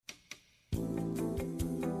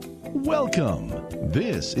Welcome.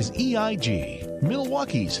 This is EIG,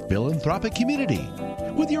 Milwaukee's philanthropic community,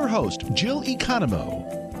 with your host, Jill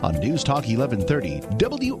Economou, on News Talk 1130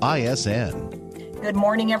 WISN. Good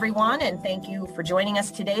morning, everyone, and thank you for joining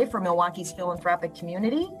us today for Milwaukee's philanthropic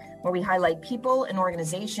community, where we highlight people and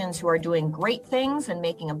organizations who are doing great things and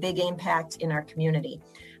making a big impact in our community.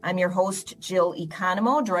 I'm your host, Jill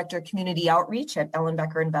Economou, Director of Community Outreach at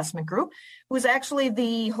Ellenbecker Investment Group, who is actually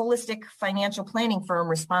the holistic financial planning firm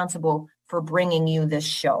responsible for bringing you this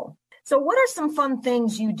show. So what are some fun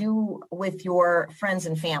things you do with your friends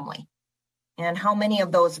and family? And how many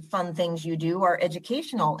of those fun things you do are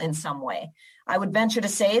educational in some way? I would venture to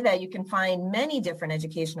say that you can find many different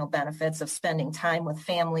educational benefits of spending time with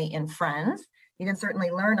family and friends. You can certainly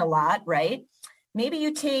learn a lot, right? Maybe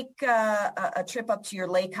you take a trip up to your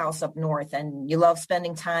lake house up north and you love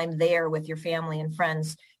spending time there with your family and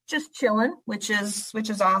friends, just chilling, which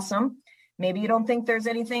is awesome. Maybe you don't think there's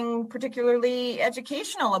anything particularly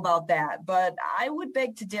educational about that, but I would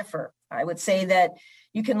beg to differ. I would say that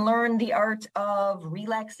you can learn the art of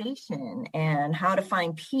relaxation and how to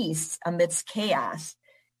find peace amidst chaos.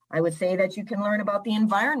 I would say that you can learn about the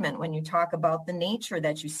environment when you talk about the nature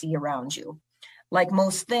that you see around you. Like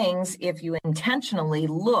most things, if you intentionally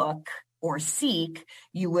look or seek,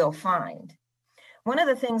 you will find. One of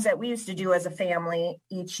the things that we used to do as a family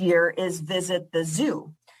each year is visit the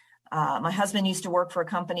zoo. My husband used to work for a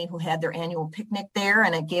company who had their annual picnic there,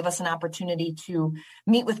 and it gave us an opportunity to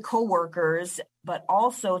meet with coworkers, but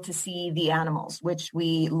also to see the animals, which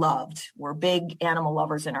we loved. We're big animal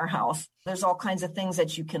lovers in our house. There's all kinds of things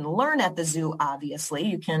that you can learn at the zoo, obviously.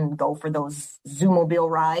 You can go for those Zoomobile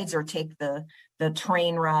rides or take the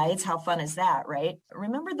train rides. How fun is that, right?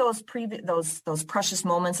 Remember those precious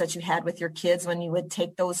moments that you had with your kids when you would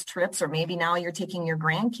take those trips, or maybe now you're taking your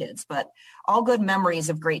grandkids, but all good memories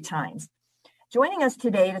of great times. Joining us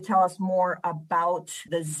today to tell us more about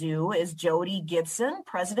the zoo is Jody Gibson,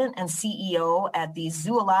 President and CEO at the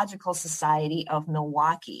Zoological Society of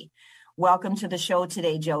Milwaukee. Welcome to the show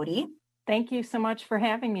today, Jody. Thank you so much for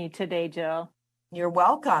having me today, Jill. You're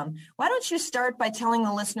welcome. Why don't you start by telling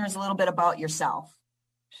the listeners a little bit about yourself?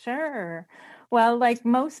 Sure. Well, like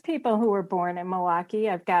most people who were born in Milwaukee,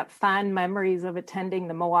 I've got fond memories of attending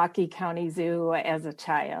the Milwaukee County Zoo as a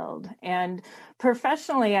child. And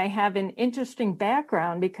professionally, I have an interesting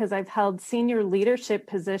background because I've held senior leadership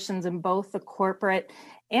positions in both the corporate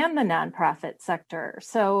and the nonprofit sector.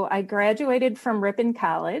 So I graduated from Ripon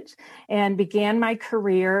College and began my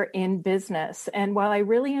career in business. And while I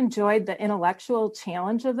really enjoyed the intellectual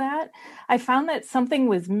challenge of that, I found that something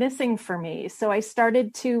was missing for me. So I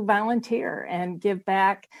started to volunteer and give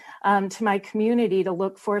back to my community to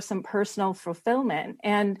look for some personal fulfillment.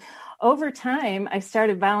 And over time, I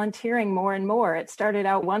started volunteering more and more. It started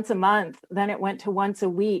out once a month, then it went to once a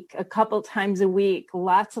week, a couple times a week,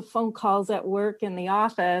 lots of phone calls at work in the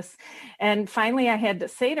office. And finally, I had to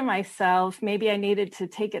say to myself, maybe I needed to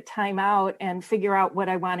take a time out and figure out what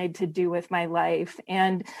I wanted to do with my life.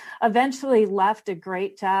 And eventually left a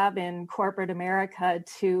great job in corporate America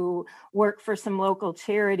to work for some local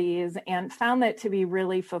charities and found that to be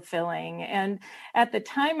really fulfilling. And at the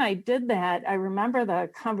time I did that, I remember the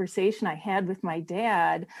conversation I had with my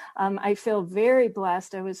dad. I feel very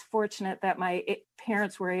blessed. I was fortunate that my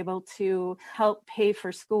parents were able to help pay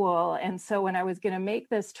for school. And so when I was going to make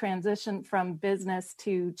this transition from business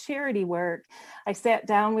to charity work, I sat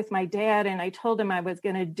down with my dad and I told him I was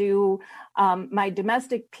going to do my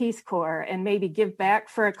domestic Peace Corps and maybe give back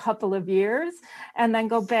for a couple of years and then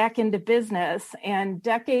go back into business. And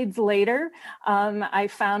decades later, I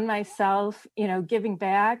found myself, giving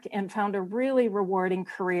back and found a really rewarding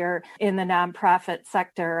career in the nonprofit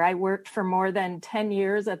sector. I worked for more than 10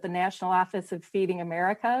 years at the National Office of Feeding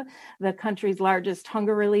America, the country's largest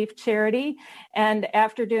hunger relief charity. And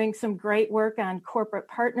after doing some great work on corporate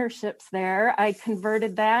partnerships there, I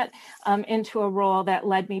converted that into a role that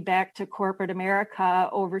led me back to corporate America,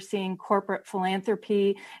 overseeing corporate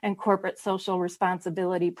philanthropy and corporate social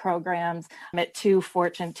responsibility programs at 2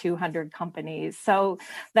 Fortune 200 companies. So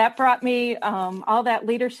that brought me all that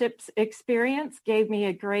leadership experience, gave me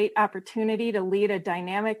a great opportunity to lead a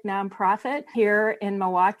dynamic nonprofit here in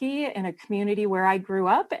Milwaukee in a community where I grew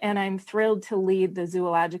up, and I'm thrilled to lead the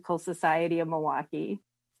Zoological Society of Milwaukee.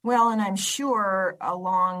 Well, and I'm sure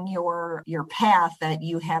along your path that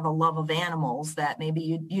you have a love of animals that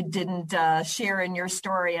maybe you didn't share in your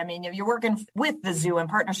story. I mean, you're working with the zoo in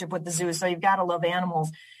partnership with the zoo, so you've got to love animals.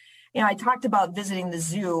 I talked about visiting the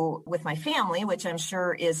zoo with my family, which I'm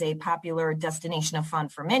sure is a popular destination of fun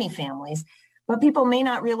for many families. But people may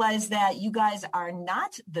not realize that you guys are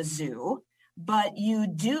not the zoo. but you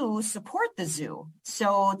do support the zoo.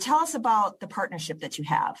 So tell us about the partnership that you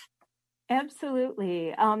have.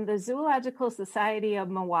 Absolutely. The Zoological Society of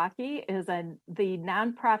Milwaukee is the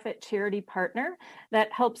nonprofit charity partner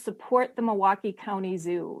that helps support the Milwaukee County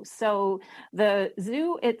Zoo. So the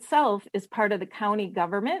zoo itself is part of the county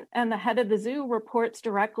government, and the head of the zoo reports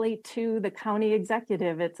directly to the county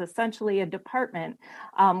executive. It's essentially a department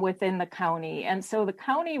within the county. And so the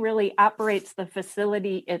county really operates the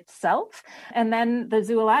facility itself, and then the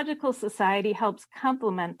Zoological Society helps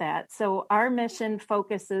complement that. So our mission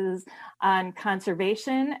focuses on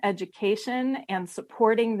conservation, education, and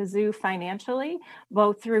supporting the zoo financially,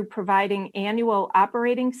 both through providing annual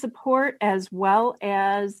operating support as well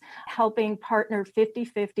as helping partner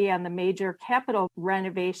 50-50 on the major capital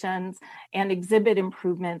renovations and exhibit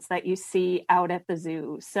improvements that you see out at the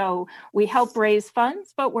zoo. So we help raise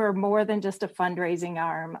funds, but we're more than just a fundraising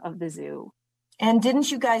arm of the zoo. And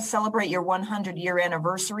didn't you guys celebrate your 100-year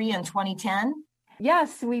anniversary in 2010?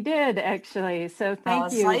 Yes, we did, actually. So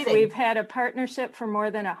thank you. Exciting. We've had a partnership for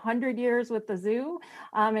more than 100 years with the zoo.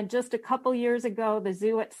 And just a couple years ago, the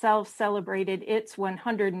zoo itself celebrated its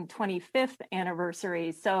 125th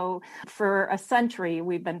anniversary. So for a century,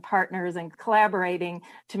 we've been partners and collaborating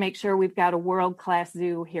to make sure we've got a world-class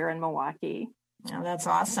zoo here in Milwaukee. Oh, that's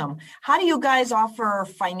awesome. How do you guys offer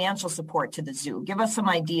financial support to the zoo? Give us some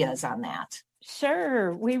ideas on that.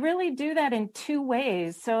 Sure. We really do that in two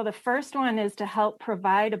ways. So the first one is to help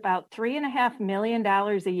provide about $3.5 million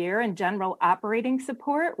a year in general operating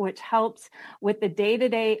support, which helps with the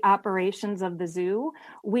day-to-day operations of the zoo.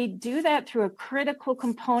 We do that through a critical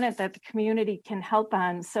component that the community can help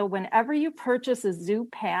on. So whenever you purchase a zoo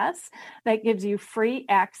pass, that gives you free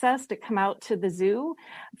access to come out to the zoo.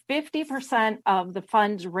 50% of the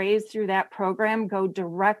funds raised through that program go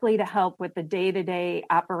directly to help with the day-to-day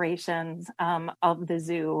operations of the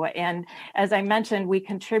zoo. And as I mentioned, we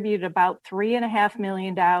contribute about $3.5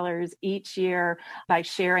 million each year by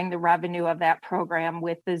sharing the revenue of that program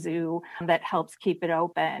with the zoo that helps keep it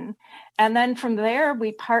open. And then from there,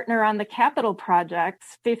 we partner on the capital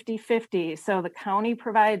projects 50-50. So the county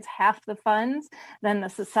provides half the funds, then the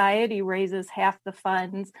society raises half the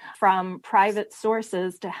funds from private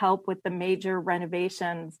sources to help with the major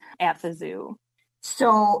renovations at the zoo.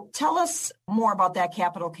 So tell us more about that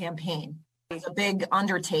capital campaign. It's a big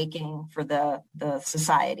undertaking for the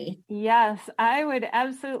society. Yes, I would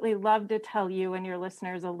absolutely love to tell you and your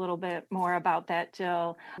listeners a little bit more about that,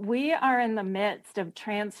 Jill. We are in the midst of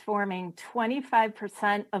transforming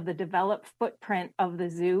 25% of the developed footprint of the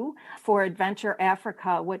zoo for Adventure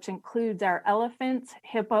Africa, which includes our elephants,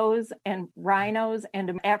 hippos, and rhinos,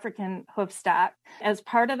 and African hoofstock. As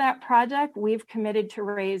part of that project, we've committed to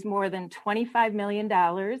raise more than $25 million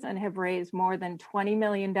and have raised more than $20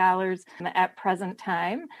 million at present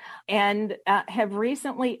time, and have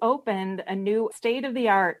recently opened a new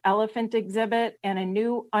state-of-the-art elephant exhibit and a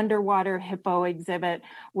new underwater hippo exhibit,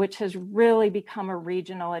 which has really become a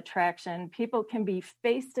regional attraction. People can be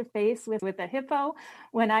face-to-face with a hippo.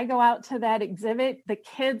 When I go out to that exhibit, the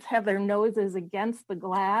kids have their noses against the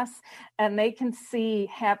glass and they can see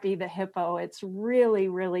Happy the hippo. It's really,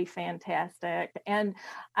 really fantastic. And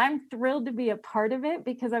I'm thrilled to be a part of it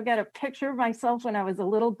because I've got a picture of myself when I was a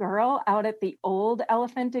little girl out at the old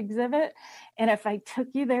elephant exhibit. And if I took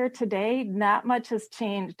you there today, not much has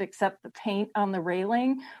changed except the paint on the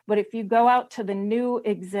railing. But if you go out to the new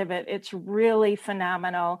exhibit, it's really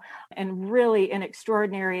phenomenal and really an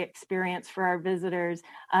extraordinary experience for our visitors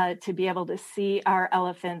to be able to see our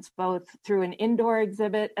elephants both through an indoor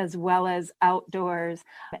exhibit as well as outdoors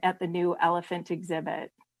at the new elephant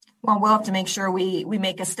exhibit. Well, we'll have to make sure we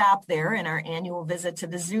make a stop there in our annual visit to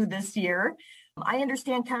the zoo this year. I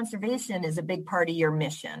understand conservation is a big part of your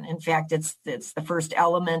mission. In fact, it's the first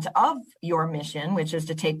element of your mission, which is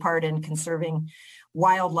to take part in conserving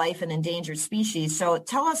wildlife and endangered species. So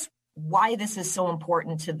tell us why this is so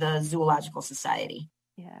important to the Zoological Society.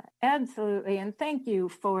 Yeah, absolutely. And thank you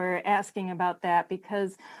for asking about that,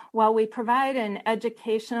 because while we provide an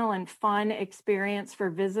educational and fun experience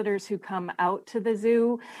for visitors who come out to the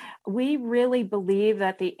zoo, we really believe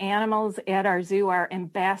that the animals at our zoo are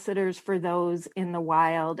ambassadors for those in the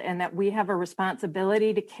wild, and that we have a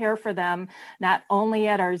responsibility to care for them, not only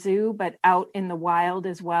at our zoo, but out in the wild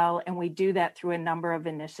as well. And we do that through a number of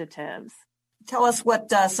initiatives. Tell us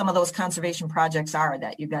what some of those conservation projects are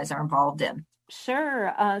that you guys are involved in.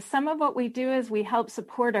 Sure. Some of what we do is we help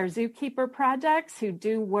support our zookeeper projects who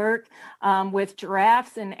do work with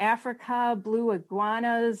giraffes in Africa, blue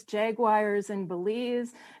iguanas, jaguars in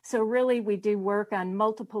Belize. So really we do work on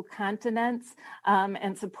multiple continents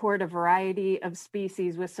and support a variety of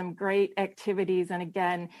species with some great activities and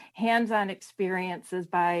again, hands-on experiences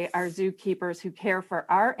by our zookeepers who care for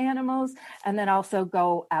our animals and then also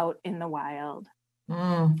go out in the wild.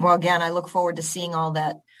 Well, again, I look forward to seeing all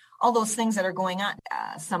those things that are going on,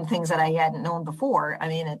 some things that I hadn't known before. I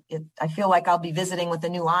mean, I feel like I'll be visiting with a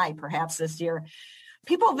new eye perhaps this year.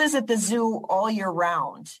 People visit the zoo all year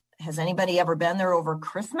round. Has anybody ever been there over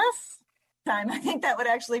Christmas time? I think that would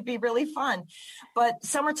actually be really fun. But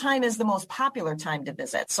summertime is the most popular time to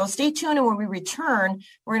visit. So stay tuned, and when we return,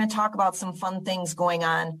 we're going to talk about some fun things going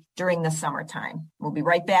on during the summertime. We'll be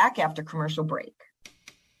right back after commercial break.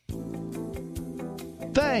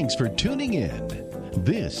 Thanks for tuning in.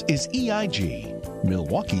 This is EIG,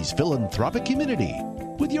 Milwaukee's philanthropic community,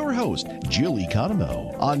 with your host, Jill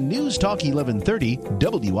Economou, on News Talk 1130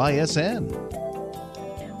 WISN.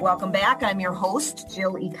 Welcome back. I'm your host,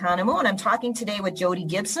 Jill Economou, and I'm talking today with Jody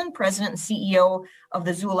Gibson, President and CEO of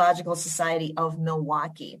the Zoological Society of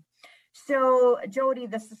Milwaukee. So, Jody,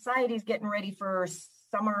 the society is getting ready for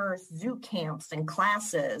summer zoo camps and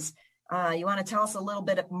classes. You want to tell us a little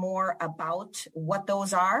bit more about what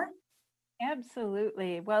those are?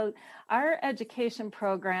 Absolutely. Well, our education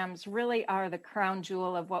programs really are the crown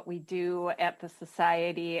jewel of what we do at the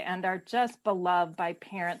Society and are just beloved by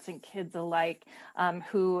parents and kids alike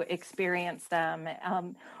who experience them.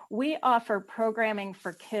 We offer programming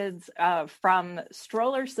for kids from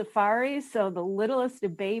stroller safaris, so the littlest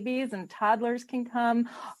of babies and toddlers can come,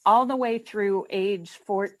 all the way through age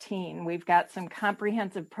 14. We've got some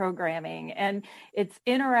comprehensive programming, and it's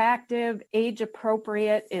interactive, age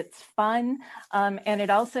appropriate, it's fun, and it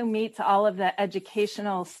also meets all of the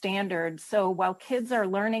educational standards. So while kids are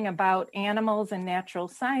learning about animals and natural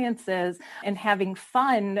sciences and having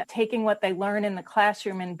fun, taking what they learn in the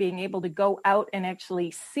classroom and being able to go out and actually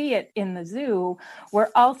see it in the zoo, we're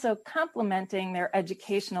also complementing their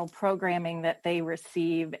educational programming that they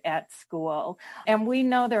receive at school. And we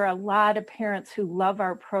know there are a lot of parents who love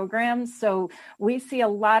our programs. So we see a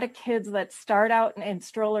lot of kids that start out in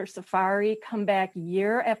stroller safari come back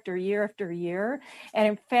year after year after year. And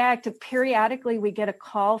in fact, periodically we get a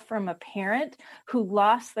call from a parent who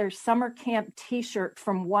lost their summer camp t-shirt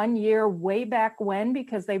from one year way back when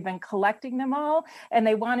because they've been collecting them all. And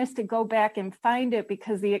they want us to go back and find it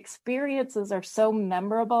because the experiences are so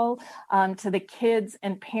memorable to the kids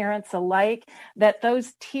and parents alike that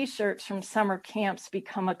those t-shirts from summer camps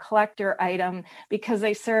become a collector item because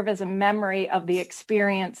they serve as a memory of the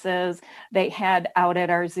experiences they had out at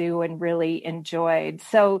our zoo and really enjoyed.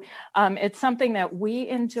 So it's something that we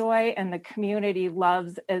enjoy and the community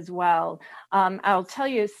loves as well. I'll tell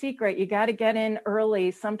you a secret, you got to get in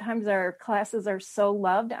early. Sometimes our classes are so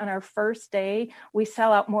loved. On our first day, we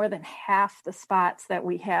sell out more than half the spots that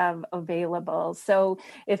we have available. So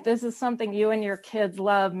if this is something you and your kids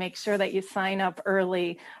love, make sure that you sign up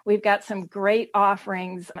early. We've got some great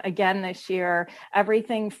offerings again this year,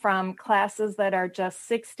 everything from classes that are just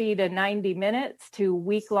 60 to 90 minutes to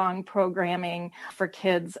week-long programming for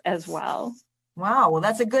kids as well. Wow. Well,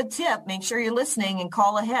 that's a good tip. Make sure you're listening and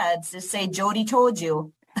call ahead. Just say Jody told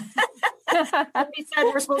you. Somebody said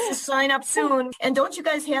we're supposed to sign up soon. And don't you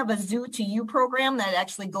guys have a Zoo to You program that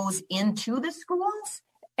actually goes into the schools?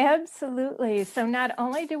 Absolutely. So not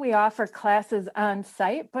only do we offer classes on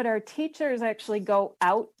site, but our teachers actually go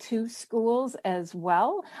out to schools as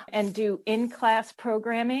well and do in-class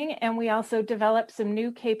programming. And we also developed some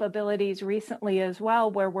new capabilities recently as well,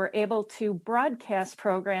 where we're able to broadcast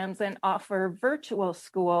programs and offer virtual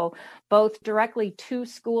school, both directly to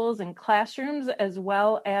schools and classrooms, as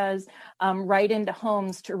well as right into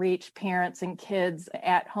homes to reach parents and kids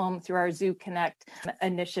at home through our Zoo Connect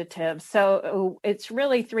initiative. So it's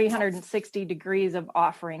really 360 degrees of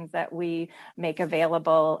offerings that we make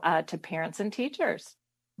available to parents and teachers.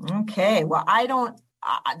 Okay. Well,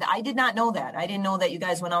 I did not know that. I didn't know that you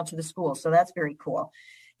guys went out to the school. So that's very cool.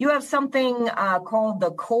 You have something called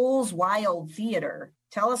the Coles Wild Theater.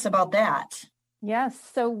 Tell us about that. Yes,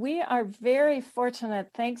 so we are very fortunate,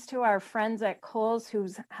 thanks to our friends at Coles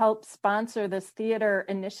who's helped sponsor this theater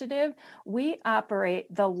initiative. We operate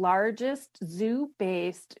the largest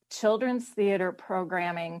zoo-based children's theater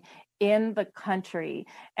programming in the country.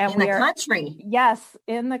 And country? Yes,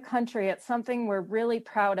 in the country. It's something we're really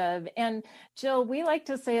proud of. And Jill, we like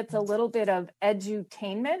to say it's a little bit of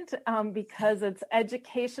edutainment because it's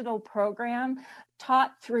educational program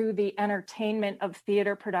taught through the entertainment of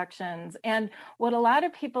theater productions. And what a lot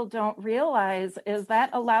of people don't realize is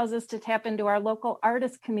that allows us to tap into our local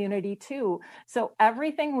artist community too. So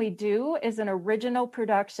everything we do is an original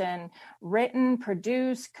production, written,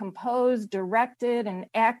 produced, composed, directed, and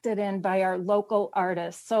acted in by our local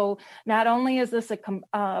artists. So not only is this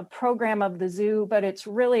a program of the zoo, but it's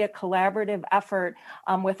really a collaborative effort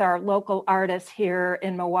with our local artists here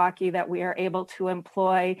in Milwaukee that we are able to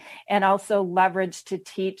employ and also leverage to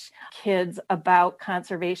teach kids about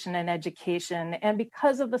conservation and education. And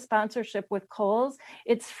because of the sponsorship with Kohl's,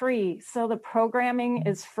 it's free. So the programming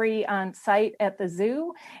is free on site at the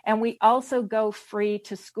zoo. And we also go free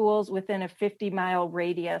to schools within a 50-mile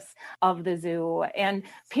radius of the zoo. And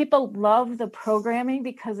people love the programming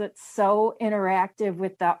because it's so interactive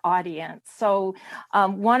with the audience. So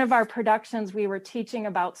one of our productions, we were teaching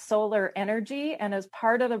about solar energy. And as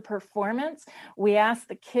part of the performance, we asked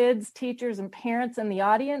the kids, teachers, and parents in the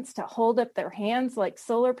audience to hold up their hands like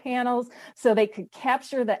solar panels so they could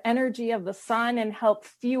capture the energy of the sun and help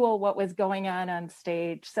fuel what was going on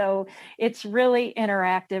stage. So it's really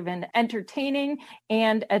interactive and entertaining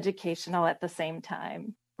and educational at the same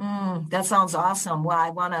time. That sounds awesome. Well, I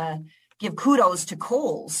want to give kudos to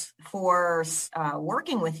Kohl's for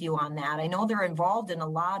working with you on that. I know they're involved in a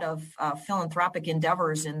lot of philanthropic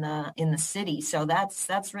endeavors in the city. So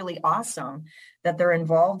that's really awesome that they're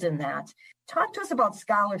involved in that. Talk to us about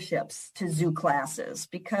scholarships to zoo classes,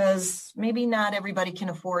 because maybe not everybody can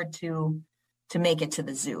afford to make it to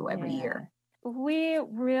the zoo every year. We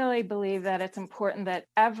really believe that it's important that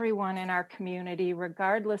everyone in our community,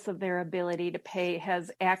 regardless of their ability to pay,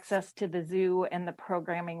 has access to the zoo and the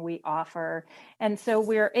programming we offer. And so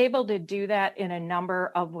we're able to do that in a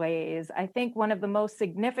number of ways. I think one of the most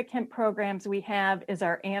significant programs we have is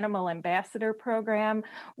our Animal Ambassador program,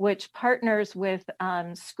 which partners with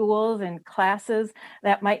schools and classes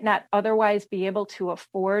that might not otherwise be able to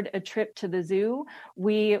afford a trip to the zoo.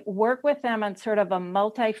 We work with them on sort of a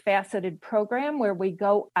multifaceted program where we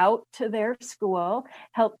go out to their school,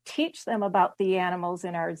 help teach them about the animals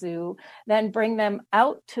in our zoo, then bring them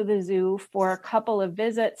out to the zoo for a couple of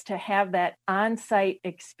visits to have that on-site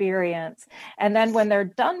experience. And then when they're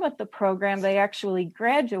done with the program, they actually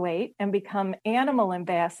graduate and become animal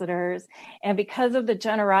ambassadors. And because of the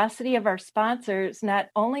generosity of our sponsors, not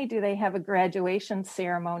only do they have a graduation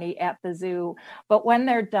ceremony at the zoo, but when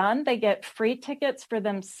they're done, they get free tickets for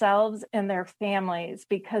themselves and their families,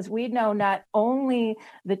 because we know not only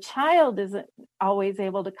the child isn't always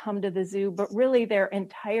able to come to the zoo, but really their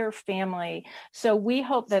entire family. So we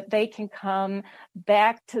hope that they can come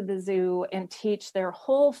back to the zoo and teach their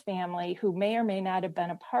whole family, who may or may not have been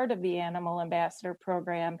a part of the Animal Ambassador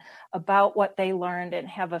program, about what they learned and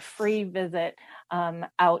have a free visit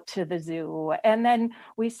out to the zoo. And then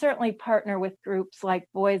we certainly partner with groups like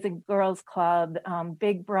Boys and Girls Club,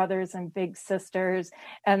 Big Brothers and Big Sisters.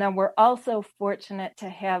 And then we're also fortunate to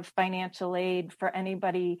have financial aid for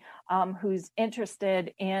anybody who's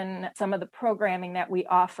interested in some of the programming that we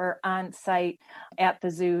offer on site at the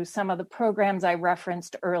zoo. Some of the programs I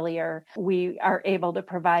referenced earlier, we are able to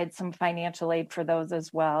provide some financial aid for those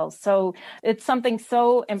as well. So it's something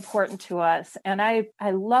so important to us. And I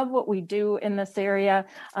love what we do in this area,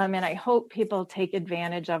 and I hope people take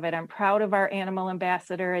advantage of it. I'm proud of our Animal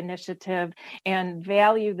Ambassador initiative and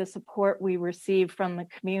value the support we receive from the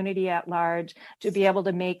community at large to be able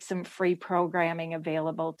to make some free programming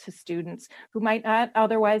available to students who might not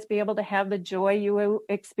otherwise be able to have the joy you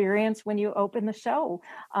experience when you open the show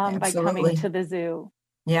by coming to the zoo.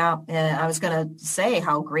 Yeah, and I was going to say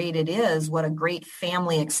how great it is, what a great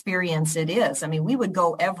family experience it is. I mean, we would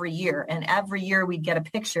go every year, and every year we'd get a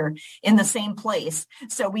picture in the same place.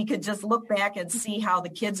 So we could just look back and see how the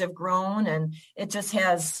kids have grown, and it just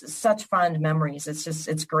has such fond memories.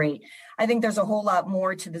 It's great. I think there's a whole lot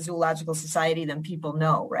more to the Zoological Society than people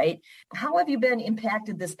know, right? How have you been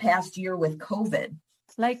impacted this past year with COVID?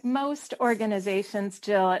 Like most organizations,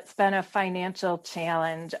 Jill, it's been a financial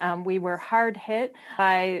challenge. We were hard hit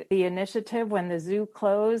by the initiative when the zoo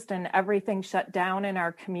closed and everything shut down in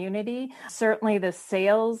our community. Certainly the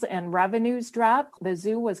sales and revenues dropped. The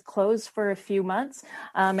zoo was closed for a few months.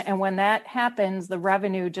 And when that happens, the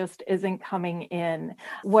revenue just isn't coming in.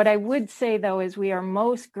 What I would say, though, is we are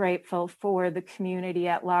most grateful for the community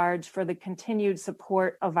at large for the continued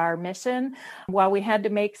support of our mission. While we had to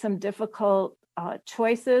make some difficult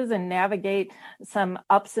choices and navigate some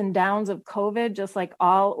ups and downs of COVID, just like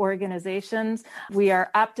all organizations, we are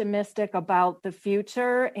optimistic about the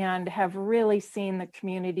future and have really seen the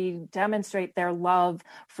community demonstrate their love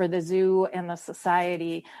for the zoo and the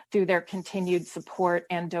society through their continued support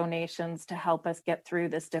and donations to help us get through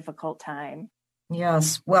this difficult time.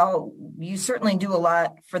 Yes. Well, you certainly do a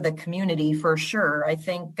lot for the community for sure. I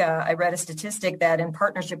think I read a statistic that in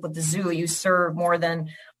partnership with the zoo, you serve more than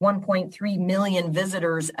 1.3 million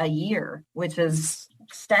visitors a year, which is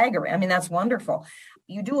staggering. I mean, that's wonderful.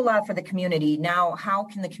 You do a lot for the community. Now, how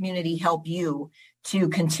can the community help you to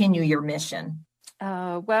continue your mission?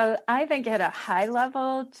 Well, I think at a high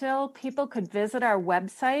level, Jill, people could visit our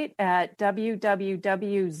website at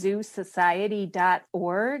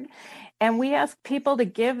www.zoosociety.org. And we ask people to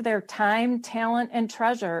give their time, talent, and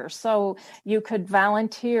treasure. So you could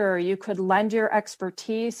volunteer, you could lend your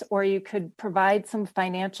expertise, or you could provide some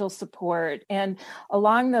financial support. And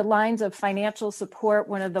along the lines of financial support,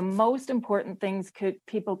 one of the most important things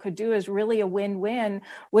people could do is really a win-win,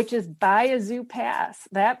 which is buy a zoo pass.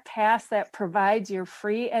 That pass that provides your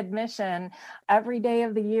free admission every day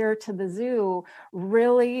of the year to the zoo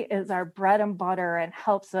really is our bread and butter and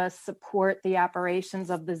helps us support the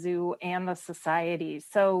operations of the zoo and the society.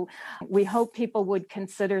 So we hope people would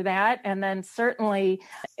consider that. And then certainly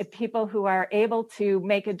if people who are able to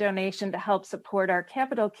make a donation to help support our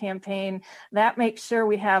capital campaign, that makes sure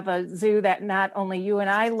we have a zoo that not only you and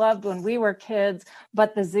I loved when we were kids,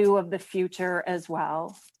 but the zoo of the future as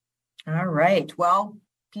well. All right. Well,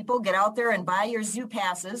 people, get out there and buy your zoo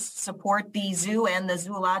passes, support the zoo and the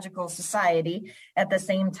Zoological Society at the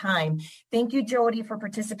same time. Thank you, Jody, for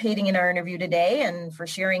participating in our interview today and for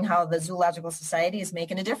sharing how the Zoological Society is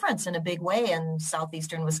making a difference in a big way in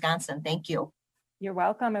southeastern Wisconsin. Thank you. You're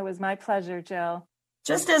welcome. It was my pleasure, Jill.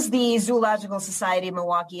 Just as the Zoological Society of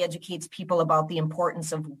Milwaukee educates people about the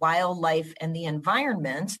importance of wildlife and the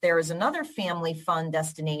environment, there is another family fun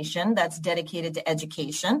destination that's dedicated to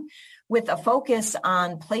education, with a focus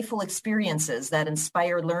on playful experiences that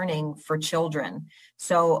inspire learning for children.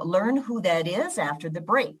 So learn who that is after the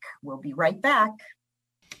break. We'll be right back.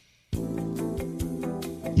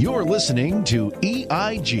 You're listening to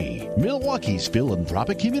EIG, Milwaukee's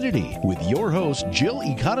philanthropic community, with your host, Jill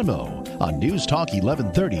Economou, on News Talk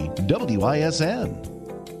 1130 WISN.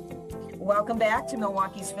 Welcome back to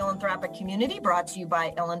Milwaukee's philanthropic community, brought to you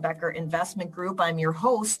by Ellenbecker Investment Group. I'm your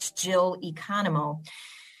host, Jill Economou.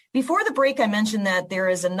 Before the break, I mentioned that there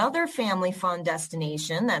is another family fun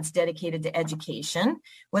destination that's dedicated to education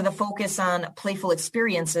with a focus on playful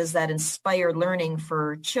experiences that inspire learning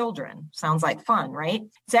for children. Sounds like fun, right?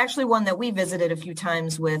 It's actually one that we visited a few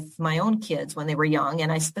times with my own kids when they were young,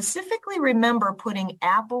 and I specifically remember putting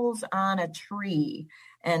apples on a tree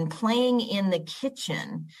and playing in the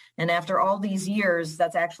kitchen. And after all these years,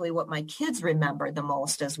 that's actually what my kids remember the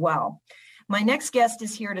most as well. My next guest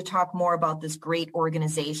is here to talk more about this great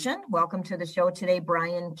organization. Welcome to the show today,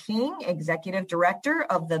 Brian King, Executive Director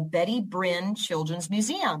of the Betty Brinn Children's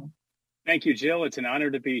Museum. Thank you, Jill. It's an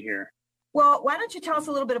honor to be here. Well, why don't you tell us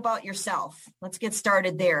a little bit about yourself? Let's get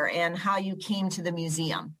started there and how you came to the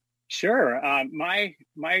museum. Sure. My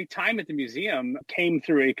time at the museum came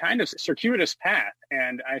through a kind of circuitous path,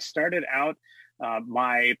 and I started out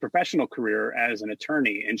my professional career as an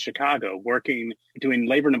attorney in Chicago, doing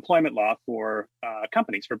labor and employment law for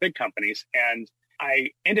companies, for big companies. And I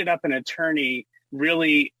ended up an attorney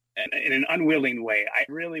really in an unwilling way. I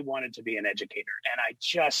really wanted to be an educator, and I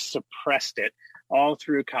just suppressed it all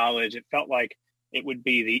through college. It felt like it would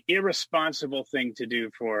be the irresponsible thing to do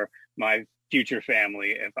for my future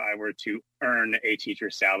family if I were to earn a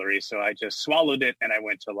teacher's salary. So I just swallowed it and I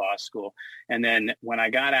went to law school. And then when I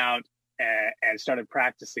got out and started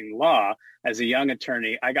practicing law as a young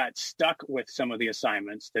attorney, I got stuck with some of the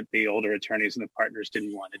assignments that the older attorneys and the partners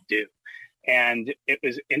didn't want to do. And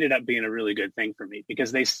it ended up being a really good thing for me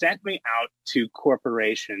because they sent me out to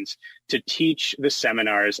corporations to teach the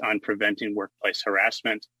seminars on preventing workplace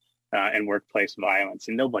harassment and workplace violence,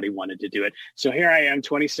 and nobody wanted to do it. So here I am,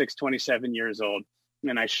 26, 27 years old,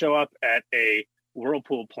 and I show up at a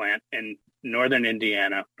Whirlpool plant in northern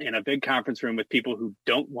Indiana in a big conference room with people who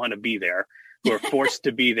don't want to be there, who are forced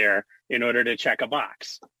to be there in order to check a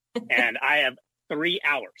box. And I have 3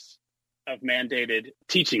 hours of mandated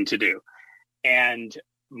teaching to do. And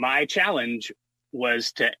my challenge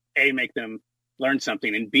was to A, make them learn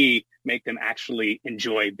something, and B, make them actually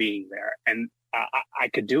enjoy being there. And I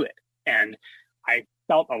could do it. And I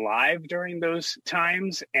felt alive during those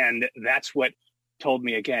times. And that's what told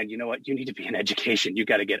me again, you know what, you need to be in education. You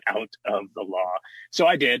got to get out of the law. So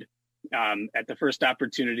I did. At the first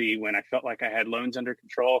opportunity, when I felt like I had loans under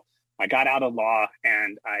control, I got out of law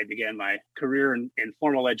and I began my career in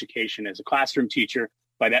formal education as a classroom teacher.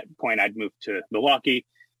 By that point, I'd moved to Milwaukee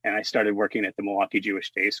and I started working at the Milwaukee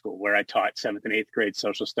Jewish Day School, where I taught 7th and 8th grade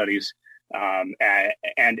social studies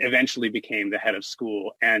and eventually became the head of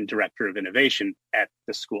school and director of innovation at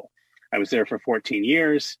the school. I was there for 14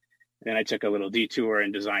 years. Then I took a little detour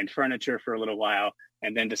and designed furniture for a little while,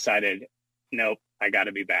 and then decided, nope, I got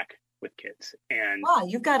to be back with kids. And wow,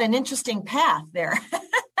 you've got an interesting path there.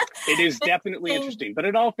 it is definitely interesting, but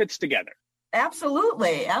it all fits together.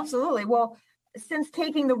 Absolutely. Absolutely. Well, since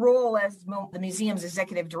taking the role as the museum's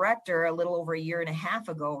executive director a little over a year and a half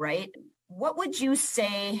ago, right? What would you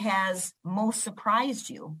say has most surprised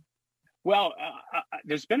you? Well,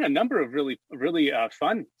 there's been a number of really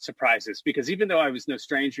fun surprises, because even though I was no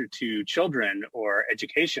stranger to children or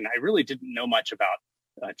education, I really didn't know much about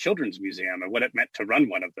a children's museum and what it meant to run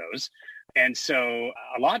one of those. And so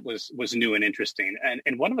a lot was new and interesting.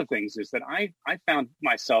 And one of the things is that I found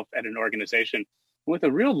myself at an organization with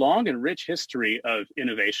a real long and rich history of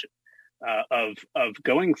innovation, of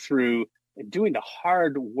going through and doing the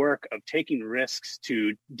hard work of taking risks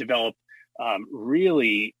to develop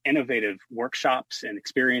really innovative workshops and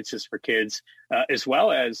experiences for kids, as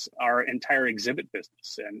well as our entire exhibit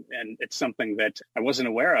business. And it's something that I wasn't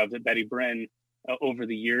aware of, that Betty Brinn over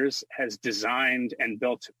the years has designed and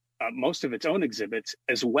built most of its own exhibits,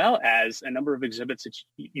 as well as a number of exhibits that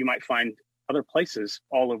you might find other places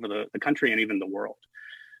all over the country and even the world.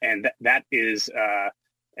 And that is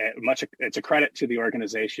it's a credit to the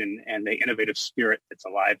organization and the innovative spirit that's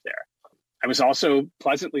alive there. I was also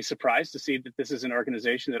pleasantly surprised to see that this is an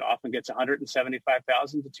organization that often gets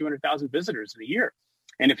 175,000 to 200,000 visitors in a year.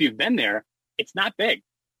 And if you've been there, it's not big.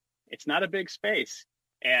 It's not a big space.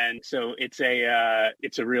 And so it's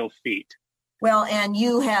a real feat. Well, and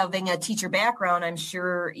you having a teacher background, I'm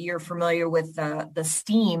sure you're familiar with the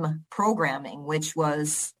STEAM programming, which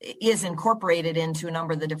is incorporated into a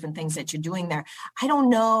number of the different things that you're doing there. I don't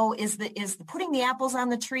know, is the putting the apples on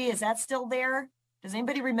the tree, is that still there? Does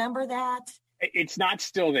anybody remember that? It's not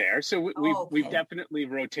still there. So we've definitely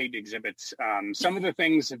rotated exhibits. Some of the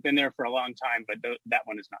things have been there for a long time, but that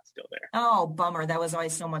one is not still there. Oh, bummer. That was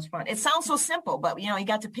always so much fun. It sounds so simple, but, you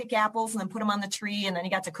got to pick apples and then put them on the tree, and then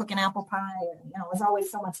you got to cook an apple pie. And, it was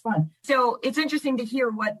always so much fun. So it's interesting to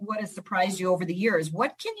hear what has surprised you over the years.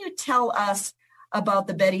 What can you tell us about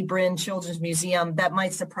the Betty Brinn Children's Museum that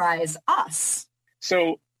might surprise us?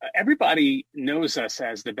 So everybody knows us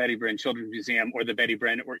as the Betty Brinn Children's Museum, or the Betty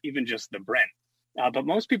Brinn, or even just the Brinn. But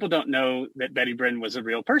most people don't know that Betty Brinn was a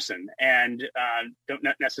real person, and don't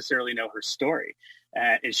necessarily know her story.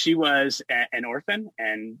 She was an orphan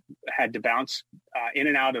and had to bounce in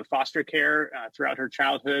and out of foster care throughout her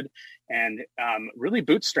childhood, and really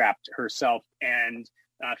bootstrapped herself and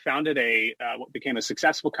founded what became a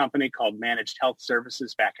successful company called Managed Health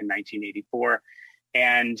Services back in 1984.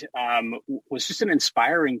 And was just an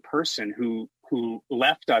inspiring person who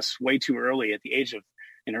left us way too early at the age of,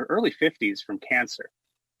 in her early 50s, from cancer.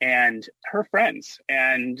 And her friends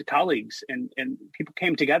and colleagues and people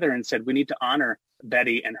came together and said, we need to honor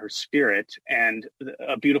Betty and her spirit. And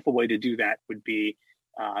a beautiful way to do that would be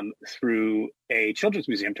through a children's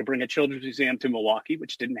museum, to bring a children's museum to Milwaukee,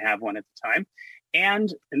 which didn't have one at the time. And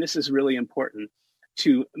this is really important,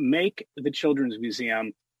 to make the children's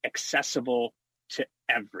museum accessible to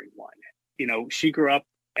everyone. She grew up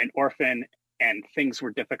an orphan and things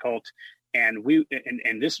were difficult. And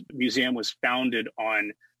this museum was founded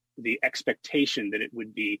on the expectation that it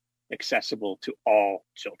would be accessible to all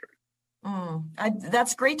children.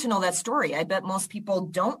 That's great to know that story. I bet most people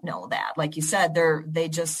don't know that. Like you said, they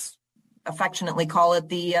just affectionately call it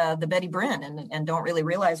the Betty Brinn and don't really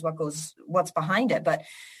realize what's behind it. But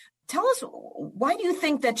tell us, why do you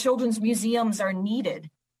think that children's museums are needed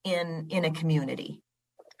in a community?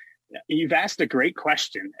 You've asked a great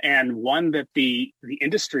question, and one that the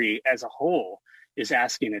industry as a whole is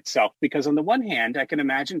asking itself, because on the one hand, I can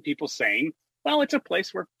imagine people saying, well, it's a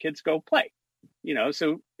place where kids go play,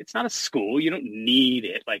 so it's not a school. You don't need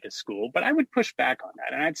it like a school. But I would push back on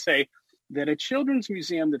that. And I'd say that a children's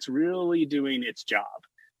museum that's really doing its job,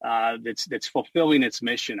 that's fulfilling its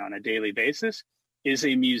mission on a daily basis, is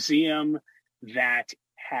a museum that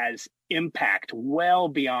has impact well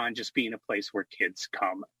beyond just being a place where kids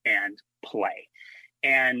come and play.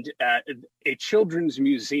 And a children's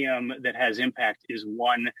museum that has impact is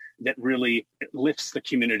one that really lifts the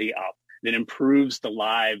community up, that improves the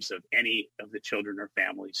lives of any of the children or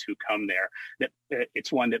families who come there. That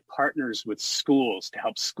it's one that partners with schools to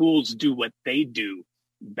help schools do what they do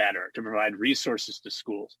better, to provide resources to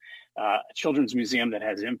schools. A children's museum that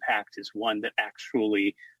has impact is one that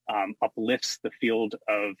actually uplifts the field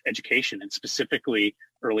of education, and specifically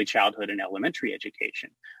early childhood and elementary education,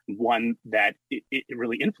 one that it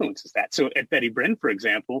really influences that. So at Betty Brinn, for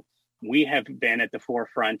example, we have been at the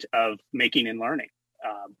forefront of making and learning.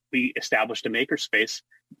 we established a makerspace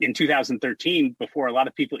in 2013 before a lot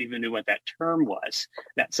of people even knew what that term was.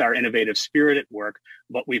 That's our innovative spirit at work.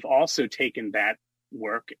 But we've also taken that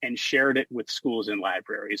work and shared it with schools and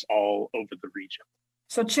libraries all over the region.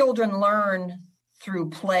 So children learn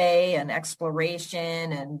through play and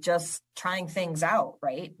exploration and just trying things out,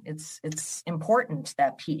 right? It's important,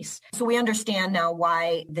 that piece. So we understand now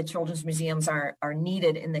why the children's museums are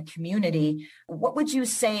needed in the community. What would you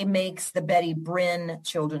say makes the Betty Brinn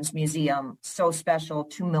Children's Museum so special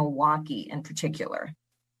to Milwaukee in particular?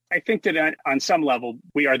 I think that on some level,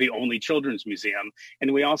 we are the only children's museum,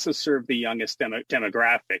 and we also serve the youngest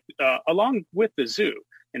demographic, along with the zoo.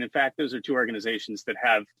 And in fact, those are two organizations that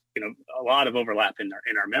have, a lot of overlap in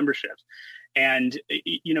our memberships. And,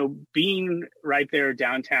 being right there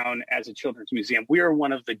downtown as a children's museum, we are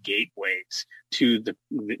one of the gateways to the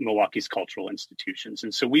Milwaukee's cultural institutions.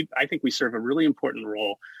 And so I think we serve a really important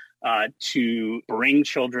role to bring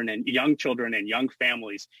children and young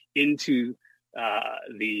families into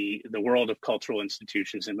the world of cultural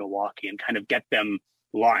institutions in Milwaukee and kind of get them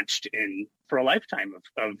launched for a lifetime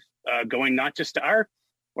of going not just to our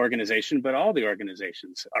organization, but all the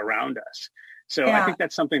organizations around us. So I think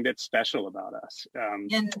that's something that's special about us.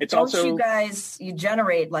 And it's also, you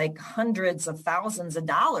generate like hundreds of thousands of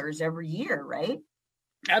dollars every year, right?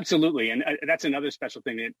 Absolutely. And that's another special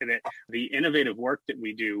thing, that the innovative work that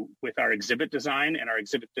we do with our exhibit design and our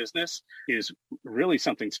exhibit business is really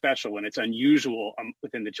something special, and it's unusual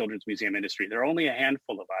within the children's museum industry. There are only a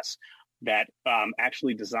handful of us that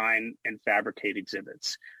actually design and fabricate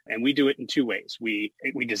exhibits. And we do it in two ways. We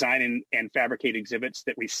design and fabricate exhibits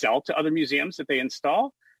that we sell to other museums that they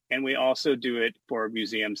install. And we also do it for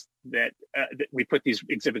museums that we put these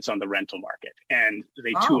exhibits on the rental market, and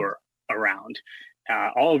they tour around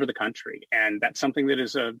all over the country. And that's something that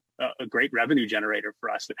is a great revenue generator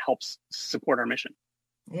for us that helps support our mission.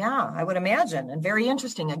 Yeah, I would imagine. And very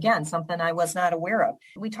interesting. Again, something I was not aware of.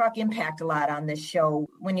 We talk impact a lot on this show.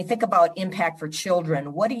 When you think about impact for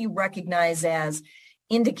children, what do you recognize as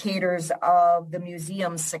indicators of the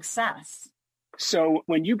museum's success? So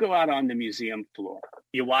when you go out on the museum floor,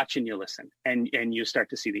 you watch and you listen, and you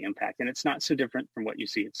start to see the impact. And it's not so different from what you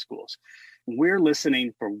see at schools. We're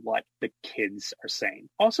listening for what the kids are saying.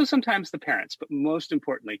 Also, sometimes the parents, but most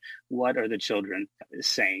importantly, what are the children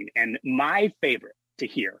saying? And my favorite to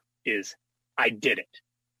hear is, I did it.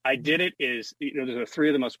 I did it is, those are three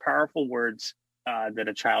of the most powerful words that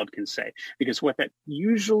a child can say, because what that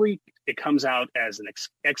usually, it comes out as an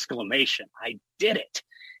exclamation. I did it.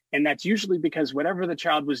 And that's usually because whatever the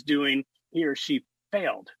child was doing, he or she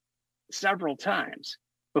failed several times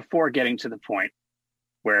before getting to the point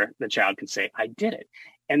where the child can say, I did it.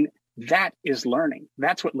 And that is learning.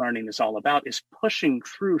 That's what learning is all about, is pushing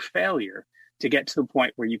through failure to get to the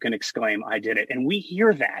point where you can exclaim, I did it. And we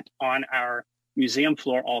hear that on our museum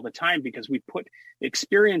floor all the time, because we put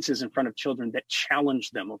experiences in front of children that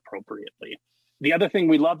challenge them appropriately. The other thing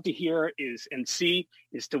we love to hear is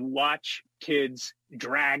to watch kids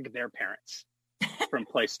drag their parents from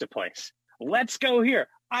place to place. Let's go here.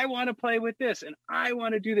 I want to play with this, and I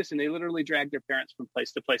want to do this. And they literally drag their parents from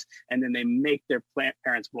place to place, and then they make their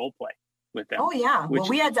parents role play with them. Oh yeah. Well,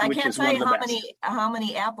 I can't tell you how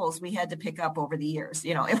many apples we had to pick up over the years.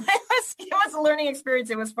 It was a learning experience.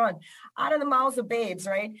 It was fun. Out of the mouths of babes,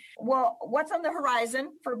 right? Well, what's on the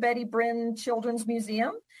horizon for Betty Brinn Children's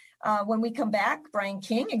Museum? When we come back, Brian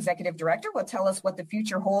King, Executive Director, will tell us what the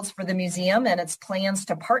future holds for the museum and its plans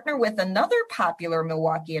to partner with another popular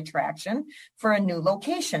Milwaukee attraction for a new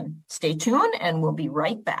location. Stay tuned, and we'll be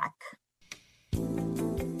right back.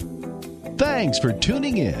 Thanks for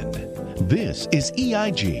tuning in. This is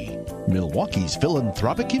EIG, Milwaukee's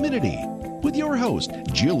philanthropic community, with your host,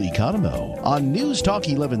 Jill Economou, on News Talk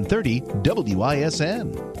 1130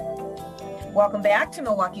 WISN. Welcome back to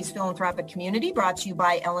Milwaukee's Philanthropic Community, brought to you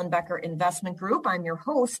by Ellenbecker Investment Group. I'm your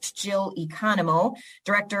host, Jill Economou,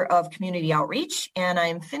 Director of Community Outreach, and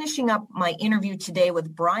I'm finishing up my interview today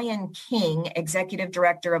with Brian King, Executive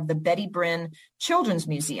Director of the Betty Brinn Children's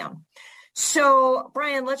Museum. So,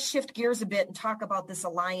 Brian, let's shift gears a bit and talk about this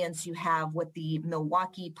alliance you have with the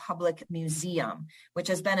Milwaukee Public Museum, which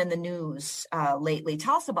has been in the news lately.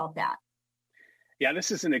 Tell us about that. Yeah,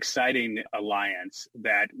 this is an exciting alliance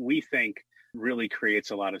that we think really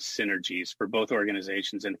creates a lot of synergies for both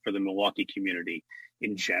organizations and for the Milwaukee community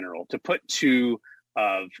in general. To put two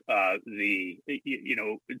of the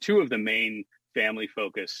main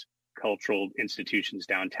family-focused cultural institutions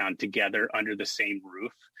downtown together under the same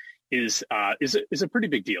roof is a pretty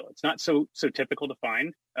big deal. It's not so typical to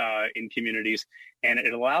find in communities, and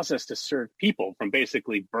it allows us to serve people from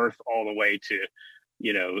basically birth all the way to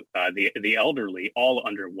the elderly all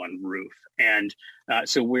under one roof. And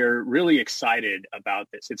so we're really excited about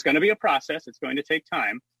this. It's going to be a process. It's going to take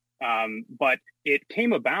time. But it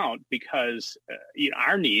came about because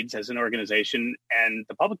our needs as an organization and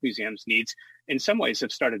the public museum's needs in some ways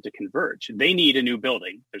have started to converge. They need a new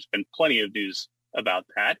building. There's been plenty of news about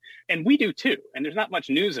that. And we do too. And there's not much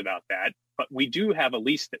news about that, but we do have a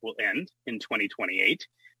lease that will end in 2028.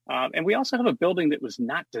 And we also have a building that was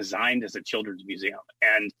not designed as a children's museum.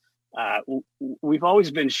 And we've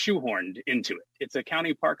always been shoehorned into it. It's a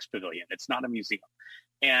county parks pavilion. It's not a museum.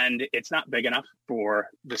 And it's not big enough for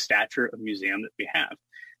the stature of museum that we have.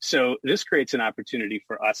 So this creates an opportunity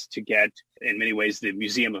for us to get, in many ways, the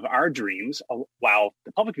museum of our dreams, while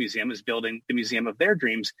the public museum is building the museum of their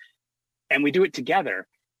dreams. And we do it together.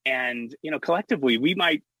 And, collectively, we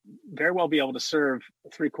might very well be able to serve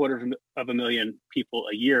 750,000 people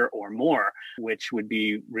a year or more, which would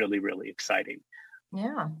be really, really exciting.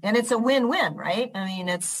 Yeah. And it's a win-win, right? I mean,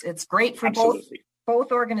 it's great for Absolutely.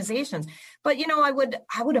 both organizations. But,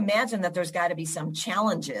 I would imagine that there's got to be some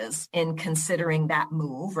challenges in considering that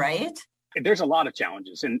move, right? There's a lot of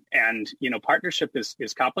challenges, and partnership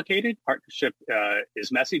is complicated. Partnership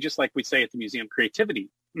is messy, just like we say at the museum, creativity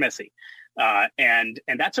messy, and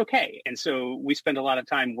that's okay. And so we spend a lot of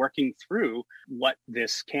time working through what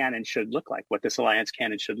this can and should look like, what this alliance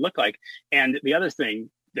can and should look like. And the other thing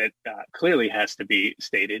that clearly has to be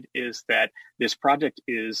stated is that this project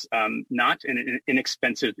is not an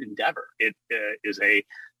inexpensive endeavor. It is a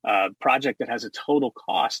project that has a total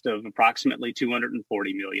cost of approximately $240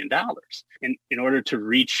 million. And in order to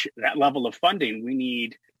reach that level of funding, we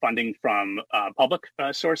need funding from public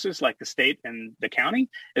sources like the state and the county,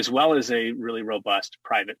 as well as a really robust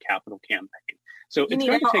private capital campaign. So it's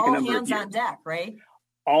going to take a number of years. All hands on deck, right?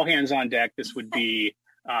 All hands on deck. This would be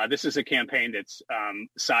this is a campaign that's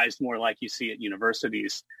sized more like you see at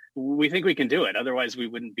universities. We think we can do it. Otherwise, we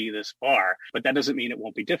wouldn't be this far. But that doesn't mean it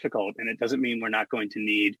won't be difficult. And it doesn't mean we're not going to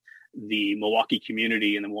need the Milwaukee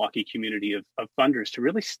community and the Milwaukee community of funders to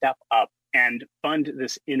really step up and fund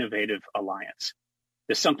this innovative alliance.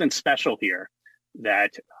 There's something special here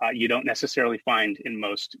that you don't necessarily find in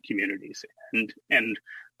most communities. And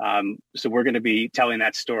so we're going to be telling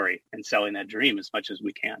that story and selling that dream as much as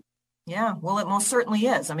we can. Yeah, well, it most certainly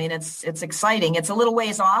is. I mean, it's exciting. It's a little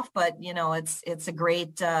ways off, but it's a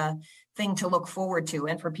great thing to look forward to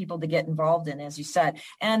and for people to get involved in, as you said.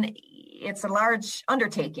 And it's a large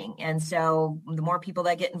undertaking, and so the more people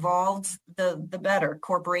that get involved, the better.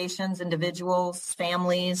 Corporations, individuals,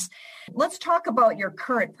 families. Let's talk about your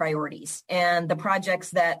current priorities and the projects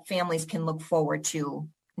that families can look forward to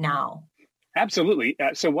now. Absolutely.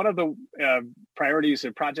 So one of the priorities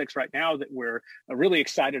or projects right now that we're really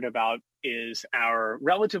excited about is our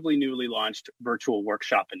relatively newly launched virtual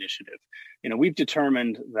workshop initiative. We've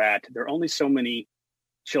determined that there are only so many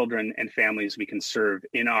children and families we can serve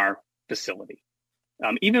in our facility.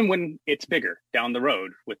 Even when it's bigger down the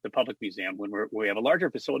road with the public museum, when we have a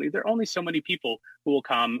larger facility, there are only so many people who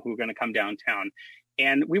are going to come downtown.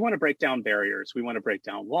 And we want to break down barriers. We want to break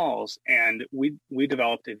down walls. And we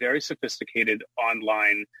developed a very sophisticated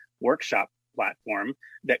online workshop platform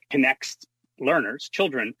that connects learners,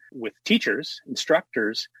 children, with teachers,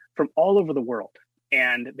 instructors from all over the world.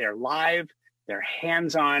 And they're live, they're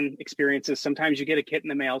hands-on experiences. Sometimes you get a kit in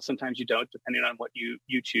the mail, sometimes you don't, depending on what you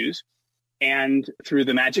choose. And through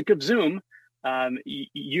the magic of Zoom,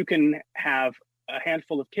 you can have a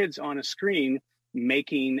handful of kids on a screen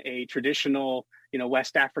making a traditional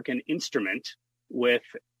West African instrument with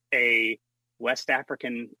a West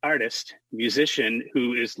African artist, musician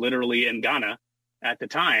who is literally in Ghana at the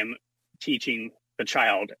time teaching the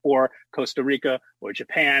child, or Costa Rica or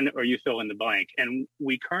Japan, or you fill in the blank. And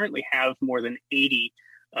we currently have more than 80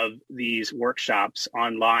 of these workshops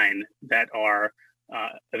online that are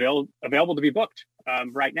available to be booked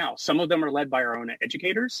right now. Some of them are led by our own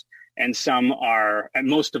educators, and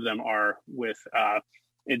most of them are with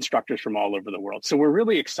instructors from all over the world. So we're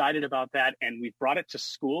really excited about that, and we've brought it to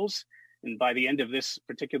schools. And by the end of this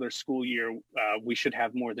particular school year, we should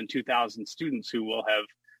have more than 2,000 students who will have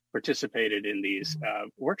participated in these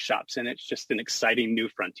workshops. And it's just an exciting new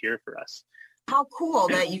frontier for us. How cool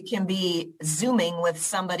that you can be Zooming with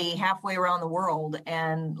somebody halfway around the world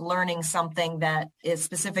and learning something that is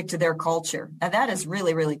specific to their culture. Now, that is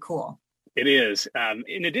really, really cool. It is.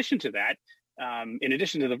 In addition to that, in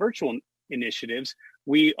addition to the virtual initiatives,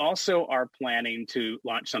 we also are planning to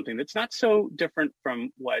launch something that's not so different from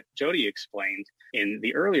what Jody explained in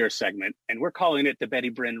the earlier segment, and we're calling it the Betty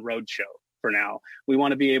Bryn Roadshow for now. We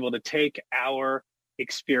want to be able to take our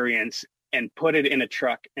experience and put it in a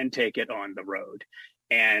truck and take it on the road.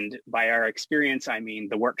 And by our experience, I mean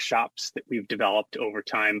the workshops that we've developed over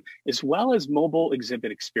time, as well as mobile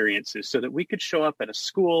exhibit experiences, so that we could show up at a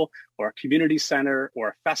school or a community center or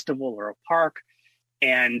a festival or a park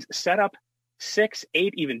and set up 6,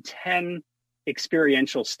 8, even 10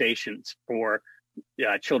 experiential stations for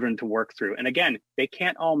children to work through. And again, they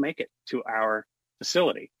can't all make it to our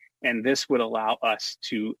facility. And this would allow us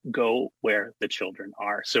to go where the children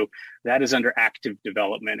are. So that is under active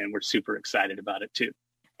development, and we're super excited about it too.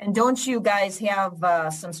 And don't you guys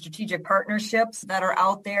have some strategic partnerships that are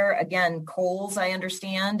out there? Again, Kohl's, I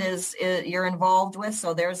understand, is you're involved with.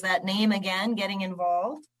 So there's that name again, getting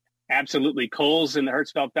involved. Absolutely. Kohl's and the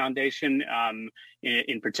Hertzfeld Foundation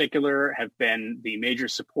in particular have been the major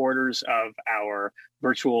supporters of our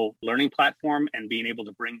virtual learning platform and being able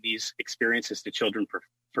to bring these experiences to children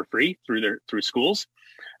for free through schools.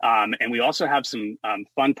 And we also have some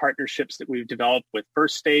fun partnerships that we've developed with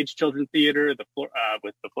First Stage Children's Theater,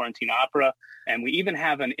 with the Florentine Opera. And we even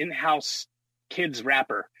have an in-house kids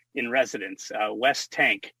rapper in residence, Wes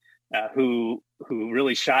Tank, who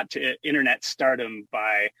really shot to internet stardom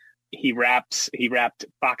by he rapped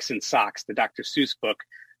Fox and Socks, the Dr. Seuss book,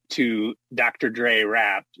 to Dr. Dre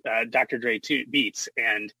beats,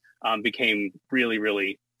 and became really,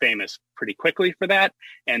 really famous pretty quickly for that.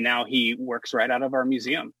 And now he works right out of our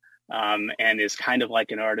museum and is kind of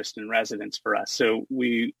like an artist in residence for us. So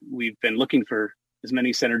we've been looking for as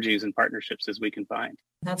many synergies and partnerships as we can find.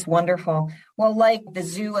 That's wonderful. Well, like the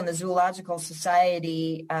zoo and the Zoological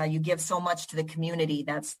Society, you give so much to the community.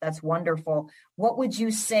 That's wonderful. What would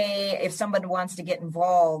you say if somebody wants to get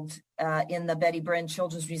involved in the Betty Brinn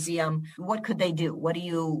Children's Museum? What could they do? What are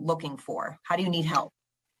you looking for? How do you need help?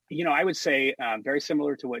 I would say very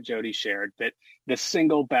similar to what Jody shared, that the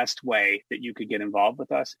single best way that you could get involved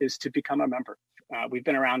with us is to become a member. We've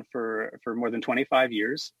been around for more than 25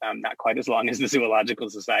 years, not quite as long as the Zoological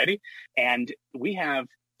Society. And we have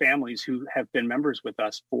families who have been members with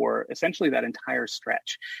us for essentially that entire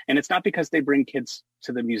stretch. And it's not because they bring kids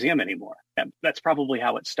to the museum anymore. That's probably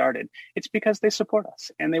how it started. It's because they support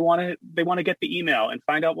us and they want to get the email and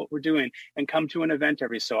find out what we're doing and come to an event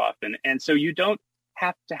every so often. And so you don't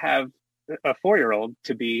have to have a 4-year-old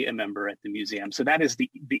to be a member at the museum. So that is the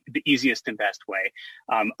easiest and best way.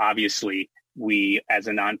 Obviously, we as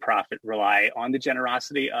a nonprofit rely on the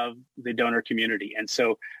generosity of the donor community. And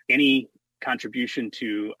so any contribution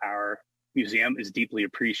to our museum is deeply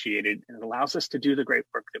appreciated, and it allows us to do the great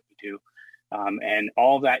work that we do. And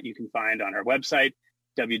all of that you can find on our website,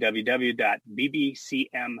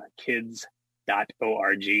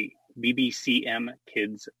 www.bbcmkids.org,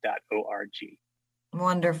 bbcmkids.org.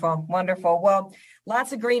 Wonderful. Wonderful. Well,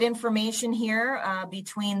 lots of great information here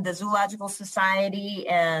between the Zoological Society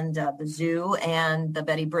and the zoo and the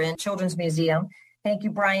Betty Brinn Children's Museum. Thank you,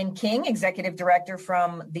 Brian King, Executive Director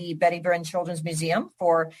from the Betty Brinn Children's Museum,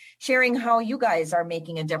 for sharing how you guys are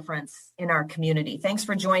making a difference in our community. Thanks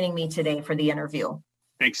for joining me today for the interview.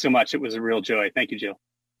 Thanks so much. It was a real joy. Thank you, Jill.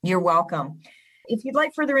 You're welcome. If you'd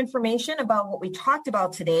like further information about what we talked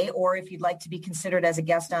about today, or if you'd like to be considered as a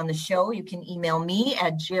guest on the show, you can email me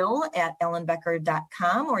at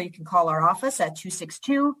jill@ellenbecker.com, or you can call our office at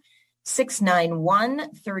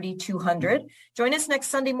 262-691-3200. Join us next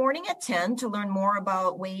Sunday morning at 10 to learn more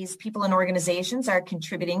about ways people and organizations are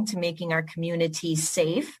contributing to making our community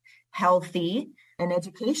safe, healthy, and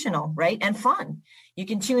educational, right? And fun. You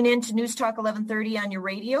can tune in to News Talk 1130 on your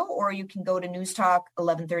radio, or you can go to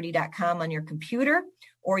newstalk1130.com on your computer,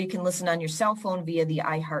 or you can listen on your cell phone via the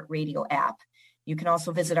iHeartRadio app. You can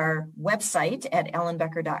also visit our website at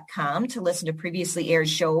ellenbecker.com to listen to previously aired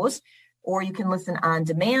shows, or you can listen on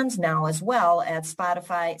demand now as well at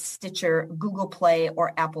Spotify, Stitcher, Google Play,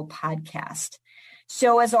 or Apple Podcast.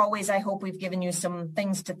 So as always, I hope we've given you some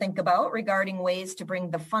things to think about regarding ways to bring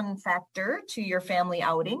the fun factor to your family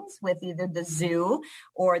outings with either the zoo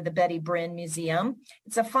or the Betty Brinn Museum.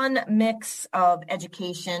 It's a fun mix of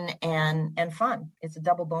education and fun. It's a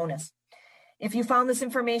double bonus. If you found this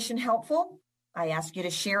information helpful, I ask you to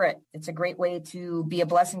share it. It's a great way to be a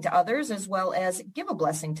blessing to others as well as give a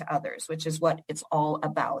blessing to others, which is what it's all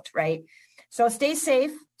about, right? So stay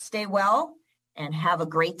safe, stay well, and have a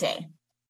great day.